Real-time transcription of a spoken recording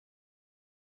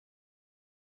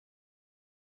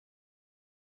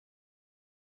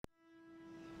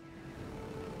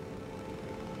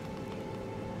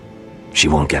She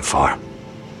won't get far.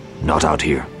 Not out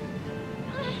here.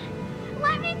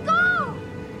 Let me go!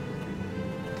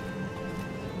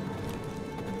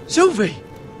 Sylvie!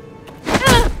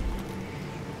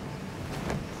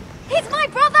 He's my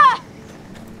brother!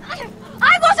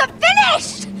 I wasn't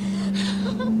finished!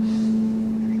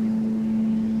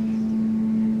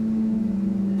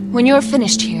 When you're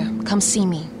finished here, come see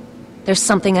me. There's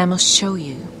something I must show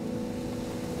you.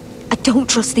 I don't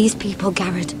trust these people,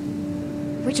 Garrett.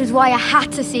 Which was why I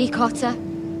had to see Cotter.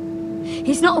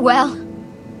 He's not well.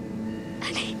 And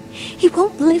he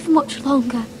won't live much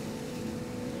longer.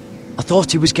 I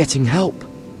thought he was getting help.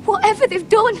 Whatever they've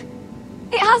done,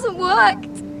 it hasn't worked.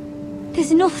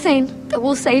 There's nothing that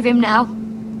will save him now.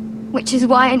 Which is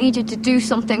why I needed to do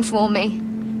something for me.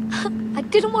 I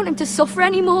didn't want him to suffer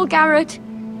anymore, Garrett.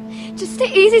 Just to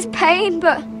ease his pain,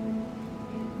 but...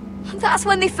 that's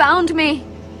when they found me.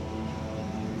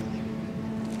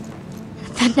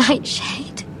 The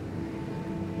Nightshade.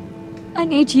 I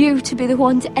need you to be the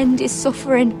one to end his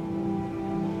suffering.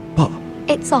 But...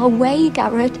 it's our way,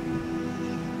 Garrett.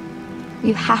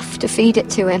 You have to feed it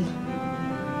to him.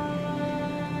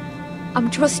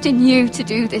 I'm trusting you to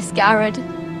do this, Garrett.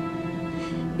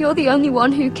 You're the only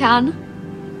one who can.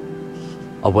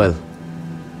 I will.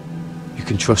 You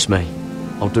can trust me.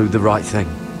 I'll do the right thing.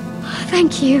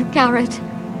 Thank you, Garrett.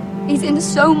 He's in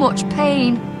so much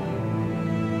pain.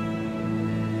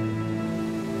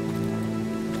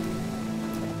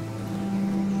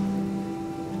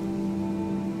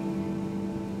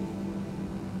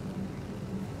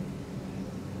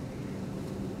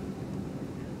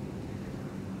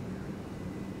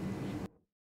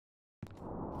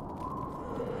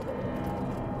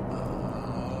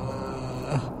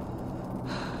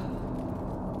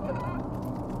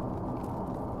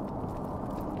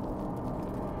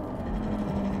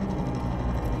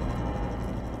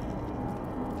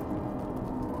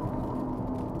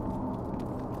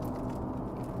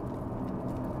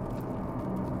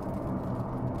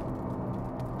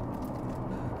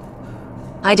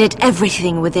 I did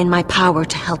everything within my power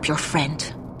to help your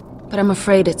friend. But I'm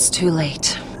afraid it's too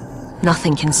late.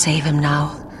 Nothing can save him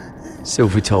now.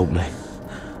 Sylvie told me.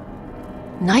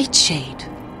 Nightshade?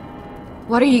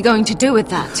 What are you going to do with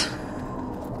that?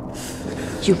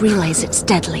 You realize it's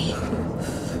deadly.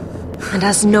 And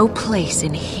has no place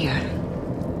in here.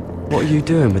 What are you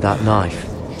doing with that knife?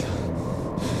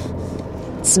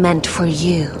 It's meant for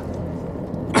you.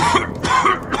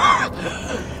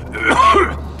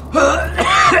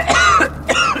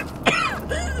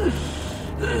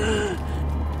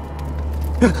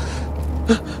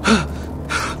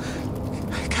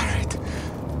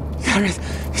 Garrett,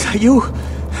 is that you?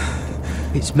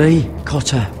 It's me,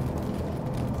 Cotter.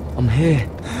 I'm here.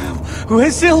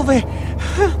 Where's Sylvie?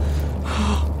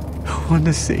 I want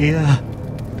to see her.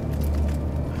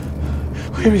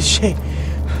 Where is she?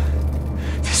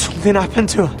 Did something happen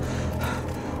to her?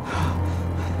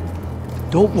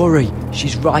 Don't worry,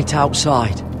 she's right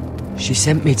outside. She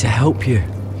sent me to help you.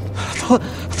 I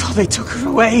thought they took her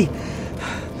away.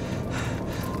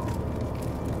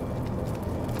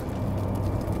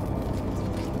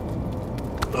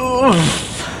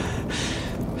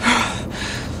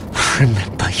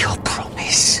 Remember your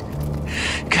promise,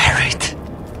 Garrett.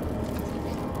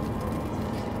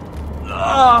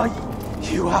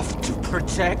 You have to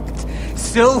protect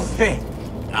Sylvie.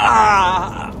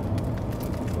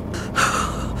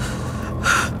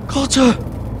 Cotter!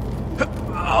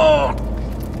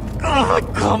 I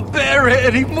can't bear it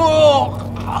anymore.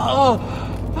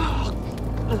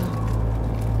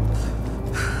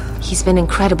 He's been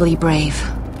incredibly brave.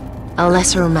 A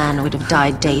lesser man would have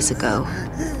died days ago.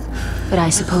 But I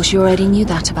suppose you already knew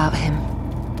that about him.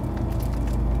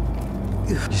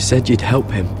 You said you'd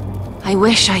help him. I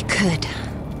wish I could.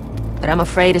 But I'm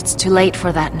afraid it's too late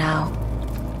for that now.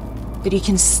 But you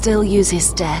can still use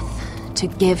his death to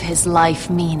give his life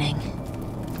meaning.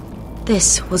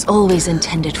 This was always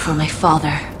intended for my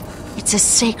father. It's a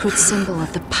sacred symbol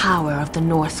of the power of the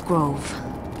North Grove.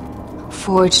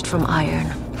 Forged from iron,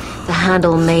 the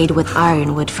handle made with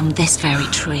ironwood from this very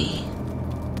tree.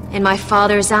 In my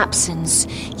father's absence,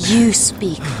 you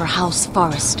speak for House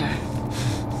Forrester.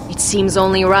 It seems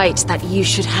only right that you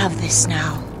should have this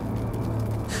now.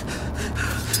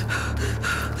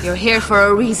 You're here for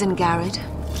a reason, Garrett.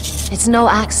 It's no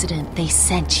accident they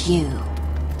sent you.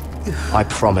 I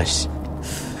promise.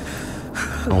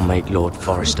 I'll make Lord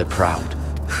Forrester proud.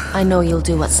 I know you'll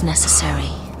do what's necessary.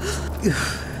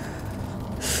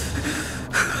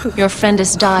 Your friend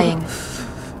is dying,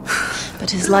 but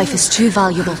his life is too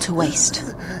valuable to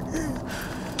waste.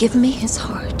 Give me his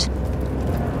heart.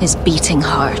 His beating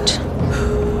heart.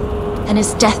 and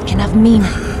his death can have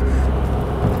meaning.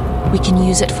 We can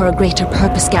use it for a greater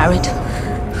purpose, Garrett.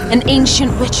 An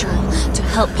ancient ritual to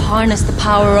help harness the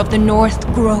power of the North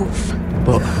Grove.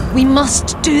 But... We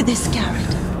must do this,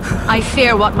 Garrett. I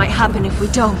fear what might happen if we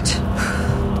don't.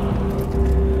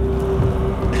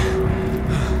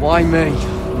 why me?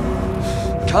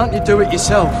 Can't you do it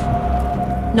yourself?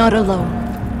 Not alone.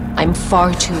 I'm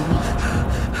far too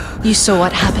weak. You saw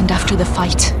what happened after the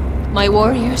fight. My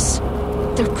warriors,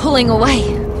 they're pulling away.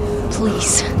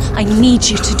 Please, I need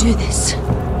you to do this.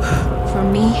 For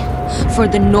me, for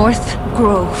the North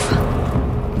Grove.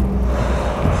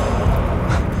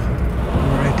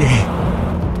 I'm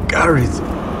ready. Gareth.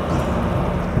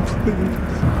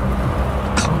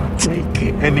 Can't take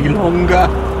it any longer.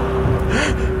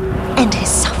 End his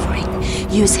suffering.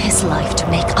 Use his life to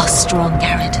make us strong,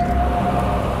 Garrett.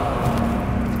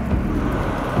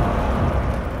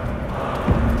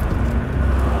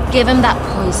 Give him that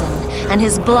poison, and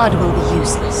his blood will be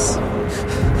useless.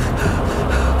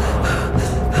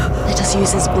 Let us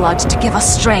use his blood to give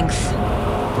us strength.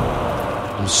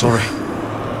 I'm sorry.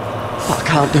 But I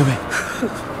can't do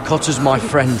it. Cotter's my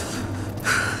friend.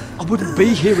 I wouldn't be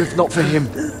here if not for him.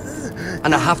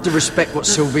 And I have to respect what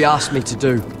Sylvie asked me to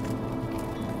do.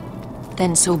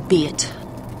 Then so be it.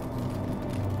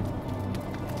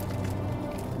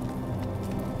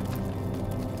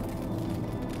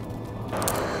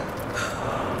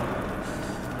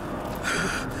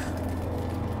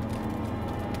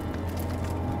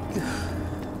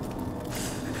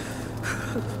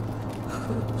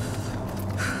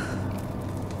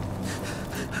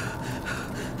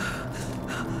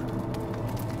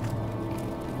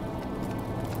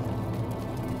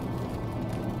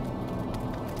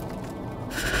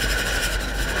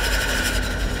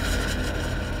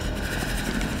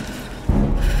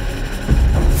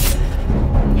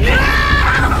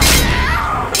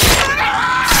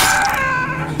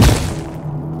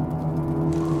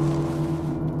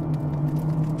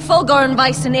 Fulgorn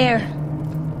Weisenair.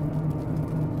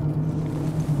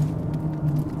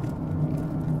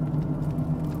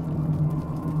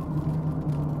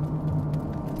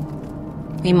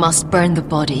 We must burn the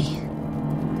body.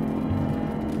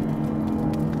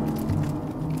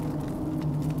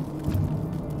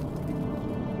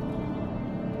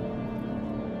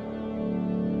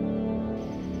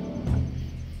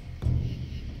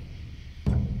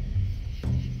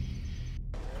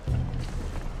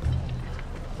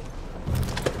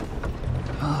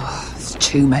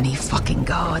 Too many fucking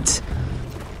guards.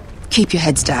 Keep your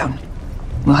heads down.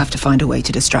 We'll have to find a way to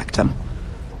distract them.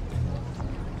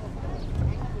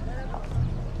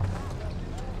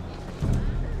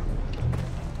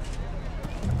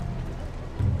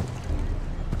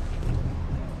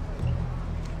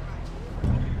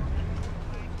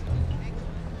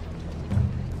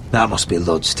 That must be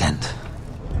Lud's tent.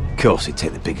 Of course he'd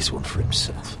take the biggest one for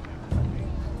himself.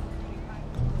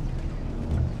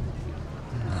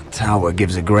 That tower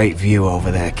gives a great view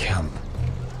over their camp.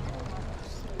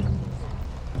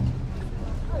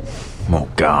 More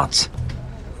guards.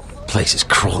 Place is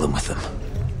crawling with them.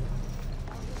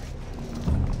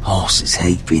 Horses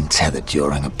hate being tethered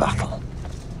during a battle.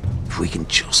 If we can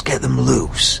just get them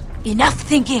loose... Enough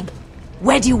thinking!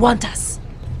 Where do you want us?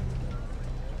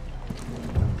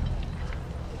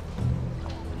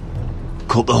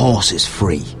 Cut the horses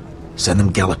free. Send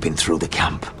them galloping through the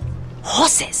camp.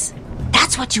 Horses?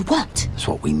 That's what you want? That's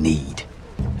what we need.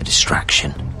 A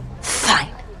distraction.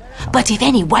 Fine. But if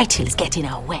any Whitehills get in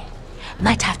our way,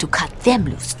 might have to cut them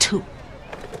loose too.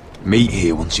 Meet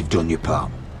here once you've done your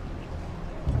part.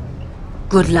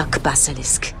 Good luck,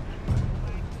 Basilisk.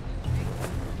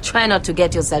 Try not to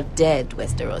get yourself dead,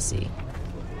 Westerosi.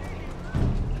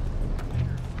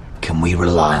 Can we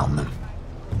rely on them?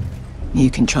 You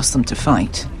can trust them to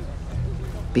fight.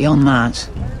 Beyond that...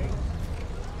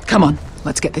 Come on,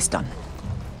 let's get this done.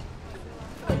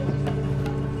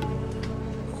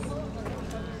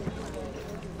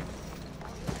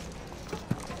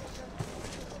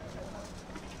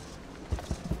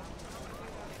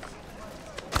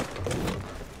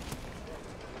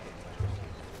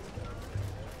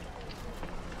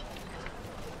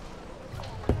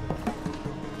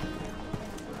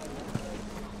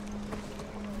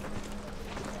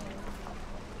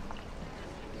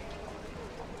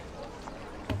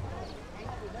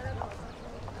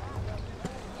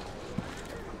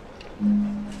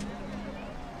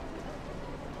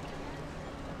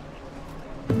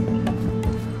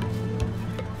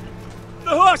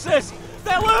 The horses!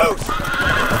 They're loose!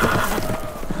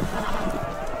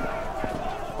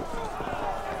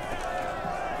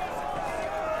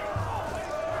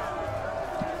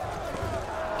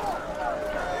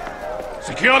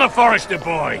 Secure the Forester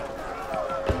boy.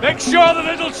 Make sure the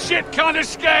little shit can't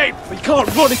escape. He can't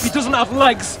run if he doesn't have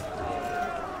legs.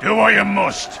 Do what you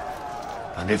must.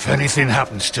 And if anything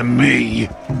happens to me,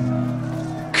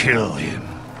 kill him.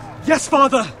 Yes,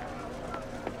 father.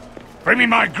 Bring me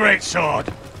my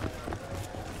greatsword.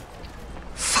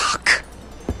 Fuck.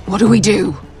 What do we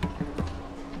do?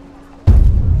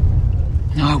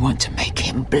 I want to make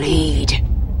him bleed.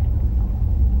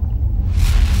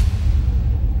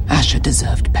 Asher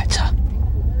deserved better.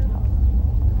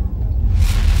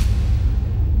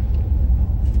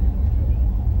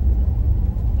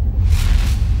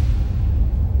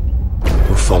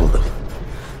 We'll follow them.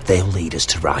 They'll lead us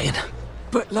to Ryan.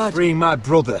 But lad... Freeing my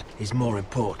brother is more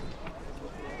important.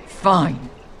 Fine.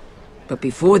 But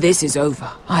before this is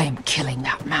over, I am killing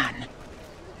that man.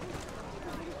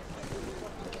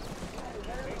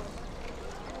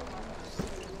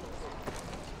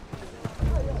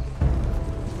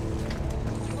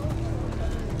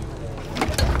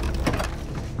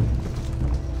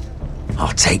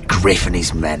 I'll take Griff and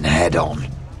his men head on.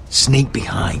 Sneak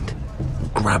behind.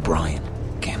 And grab Ryan.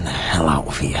 Get him the hell out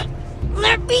of here.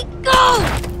 Let me go!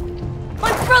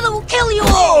 My brother will kill you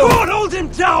all! Oh! God, hold him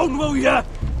down, will ya?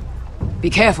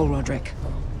 Be careful, Roderick.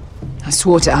 I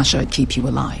swore to Asher I'd keep you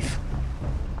alive.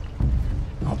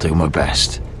 I'll do my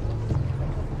best.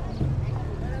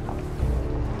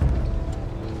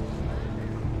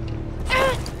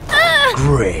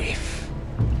 Griff.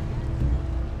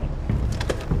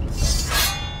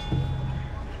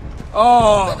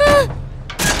 Oh,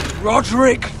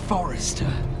 Roderick Forrester.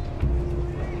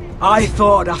 I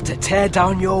thought I'd have to tear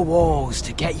down your walls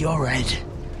to get your head.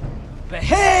 But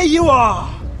here you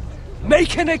are,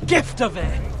 making a gift of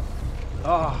it.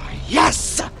 Oh,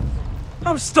 yes!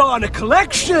 I'm starting a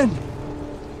collection!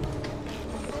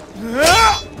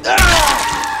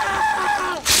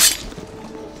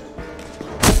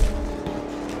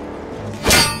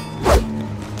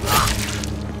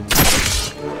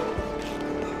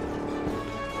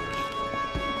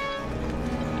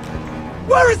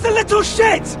 Where is the little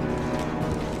shit?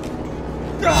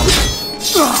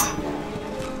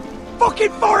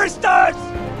 Fucking Foresters!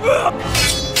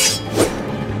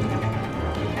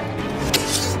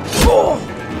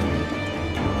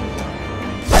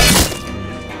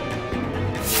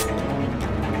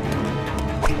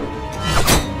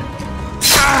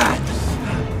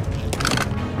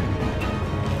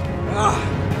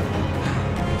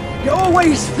 You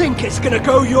always think it's gonna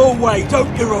go your way,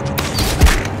 don't you, Roger?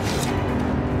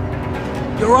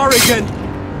 You're arrogant.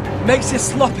 Makes you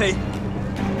sloppy.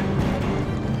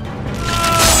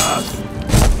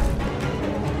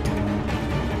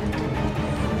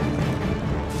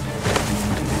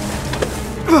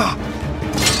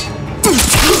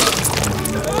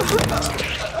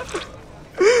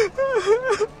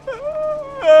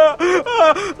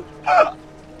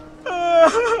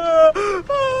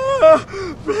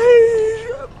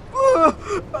 Please.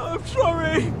 I'm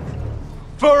sorry.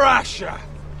 For Asher.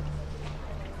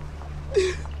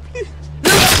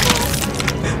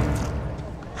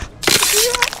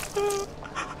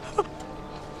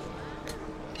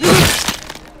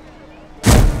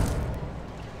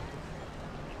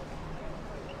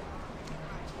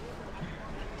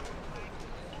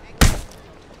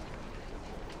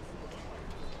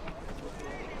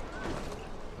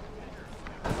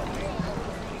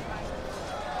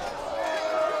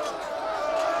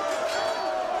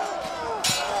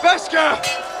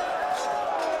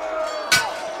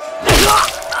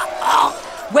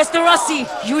 Westerosi,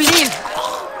 you live!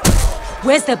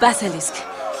 Where's the basilisk?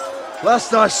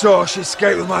 Last I saw, she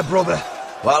escaped with my brother.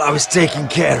 While I was taking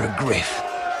care of Griff.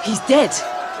 He's dead.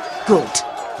 Good.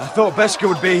 I thought Beskha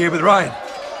would be here with Ryan.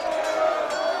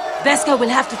 Beskha will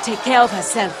have to take care of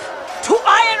herself. To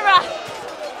Ironra!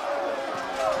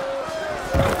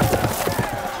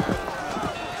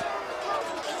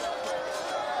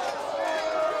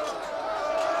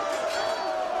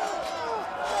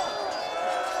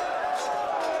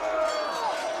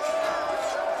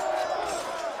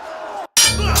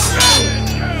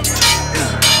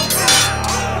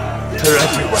 They're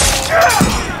everywhere.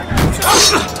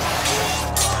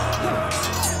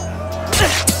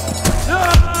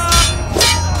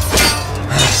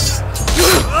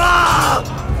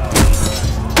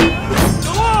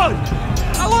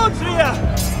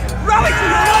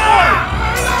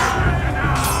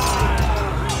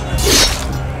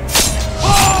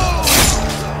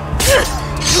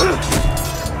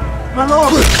 My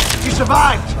lord, you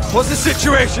survived. What's the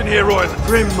situation here, Royal?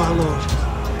 Grim, my lord.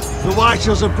 The White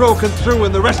Hills have broken through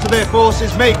and the rest of their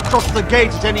forces may cross the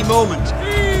gate at any moment.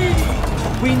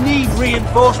 We need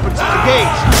reinforcements at the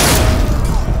gate.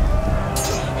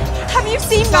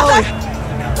 seen Mother?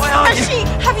 Why aren't you?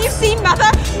 Have you seen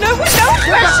Mother? No one knows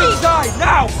where she... Die,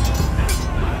 now!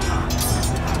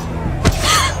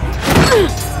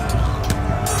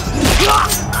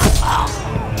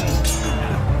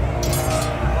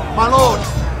 My lord,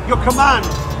 your command!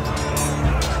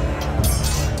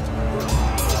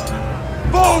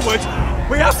 Forward!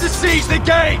 We have to seize the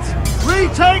gate!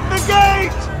 Retake the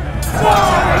gate!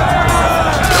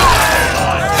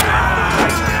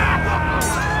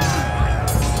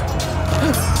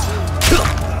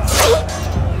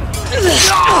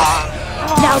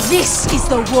 Now this is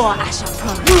the war Asher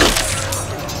promised.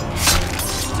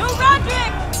 To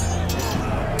Roderick!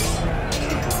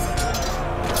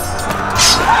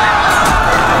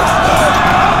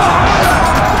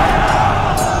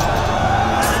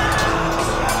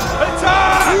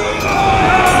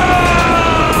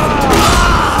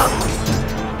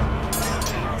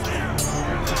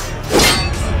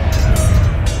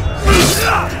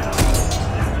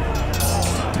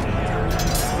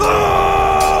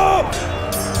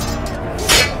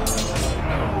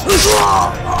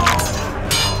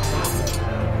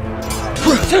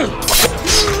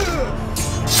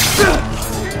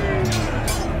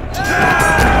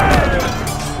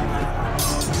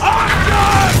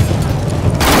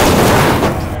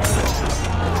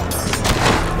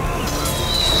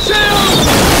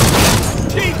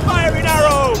 Keep firing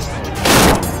arrows!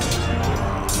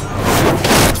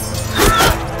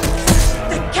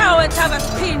 The cowards have us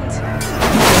pinned!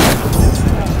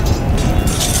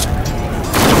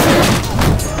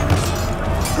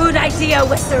 Good idea,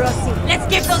 Westerosi. Let's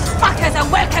give those fuckers a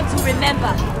welcome to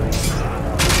remember.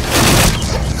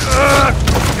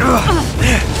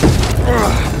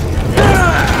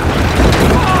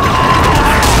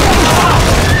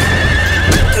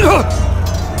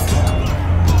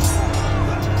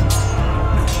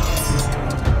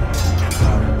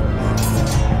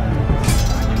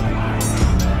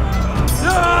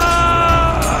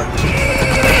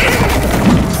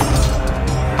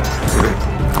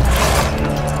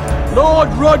 Lord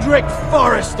Roderick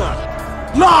Forrester,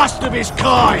 last of his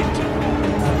kind!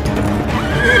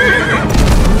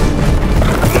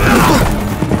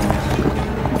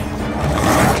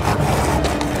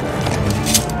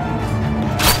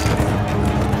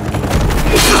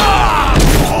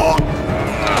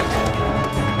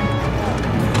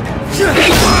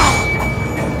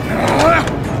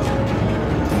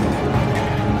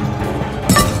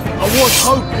 I was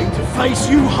hoping to face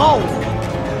you whole.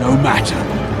 No matter.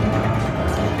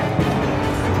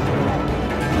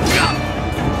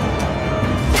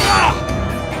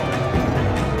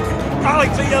 Rally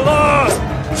to your lord!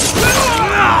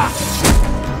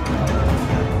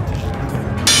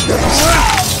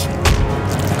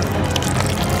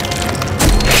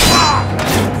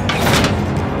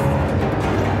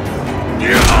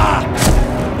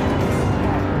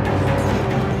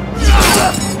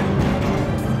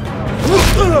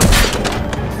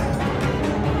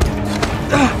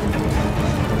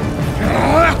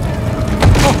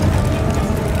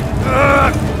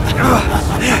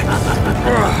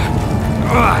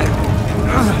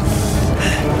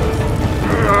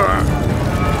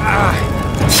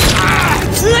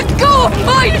 Let go of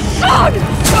my son!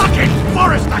 Fucking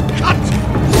Forrester, cunt!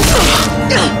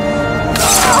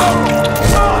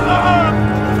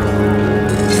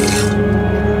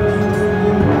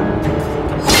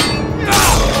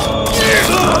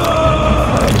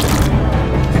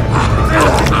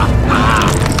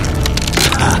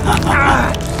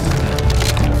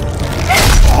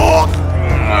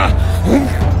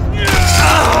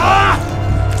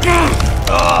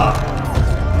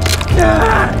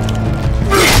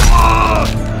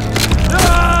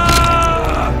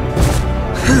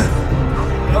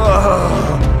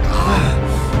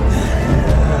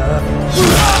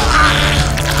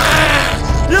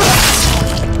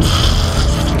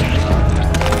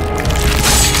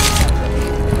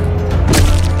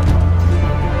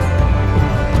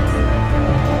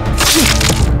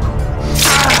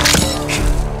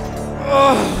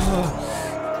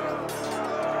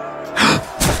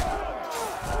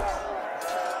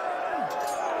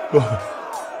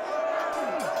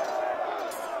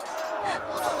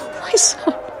 My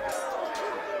son.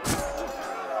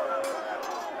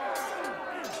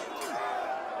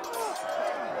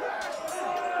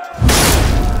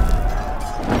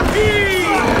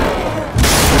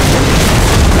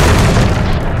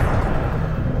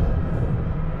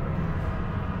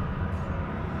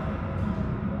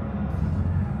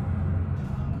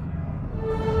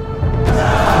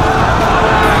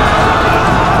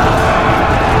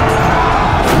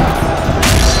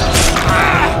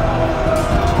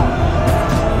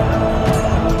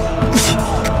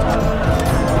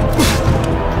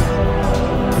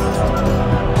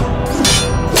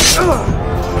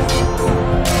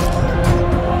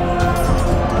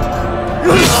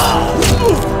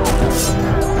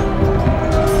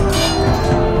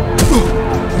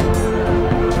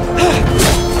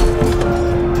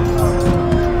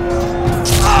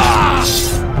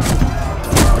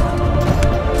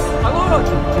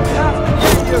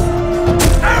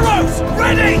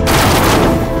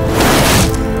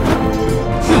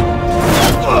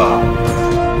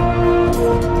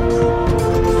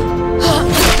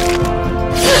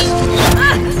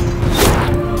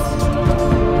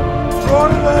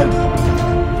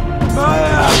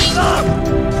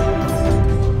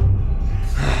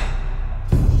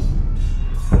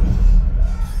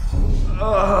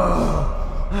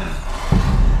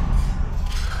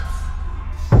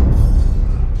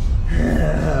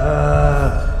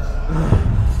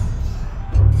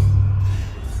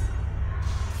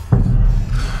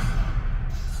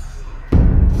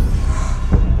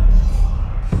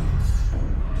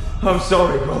 I'm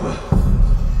sorry, brother.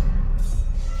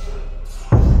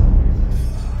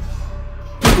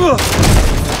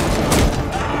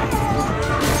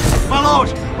 My lord,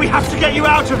 we have to get you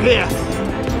out of here!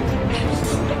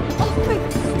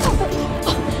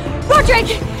 Roderick,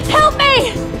 help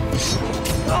me!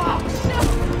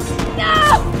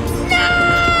 No! No!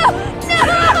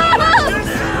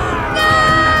 No!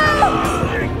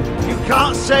 You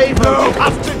can't save her, you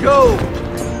have to go!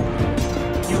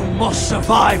 You must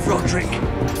survive, Roderick.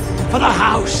 For the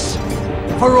house.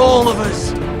 For all of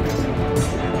us.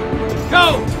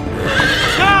 Go!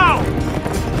 Now!